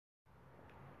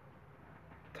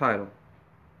Title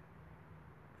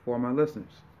for my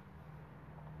listeners.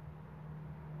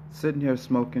 Sitting here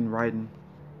smoking, writing.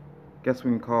 Guess we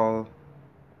can call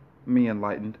me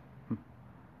enlightened.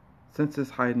 Since this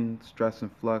heightened stress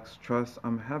and flux, trust,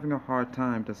 I'm having a hard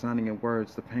time designing in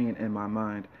words the pain in my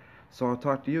mind. So I'll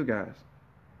talk to you guys.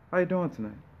 How you doing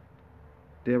tonight?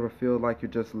 Do you ever feel like you're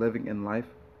just living in life?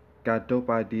 Got dope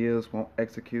ideas, won't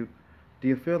execute? Do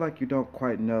you feel like you don't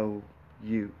quite know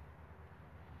you?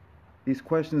 These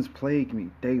questions plague me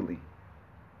daily.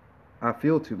 I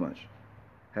feel too much.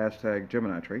 Hashtag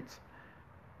Gemini traits.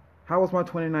 How was my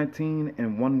 2019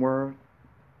 in one word?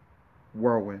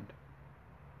 Whirlwind.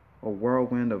 A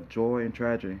whirlwind of joy and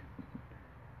tragedy.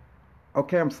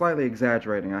 Okay, I'm slightly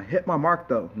exaggerating. I hit my mark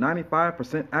though,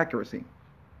 95% accuracy.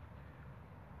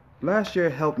 Last year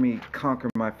helped me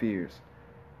conquer my fears.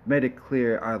 Made it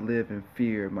clear I live in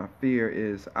fear. My fear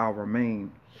is I'll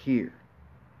remain here.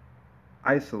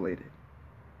 Isolated.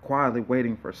 Quietly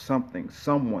waiting for something,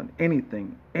 someone,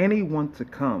 anything, anyone to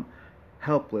come.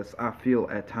 Helpless I feel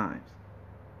at times.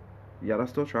 Yet I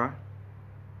still try.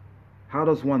 How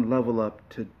does one level up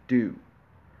to do?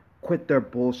 Quit their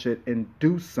bullshit and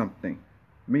do something.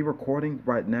 Me recording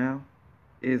right now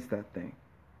is that thing.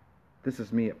 This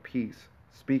is me at peace,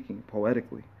 speaking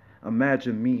poetically.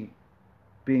 Imagine me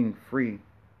being free,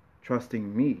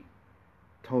 trusting me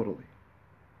totally.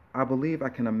 I believe I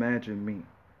can imagine me.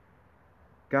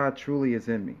 God truly is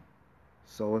in me.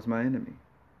 So is my enemy.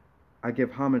 I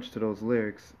give homage to those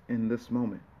lyrics in this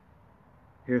moment.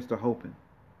 Here's to hoping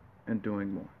and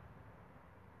doing more.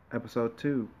 Episode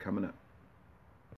 2 coming up.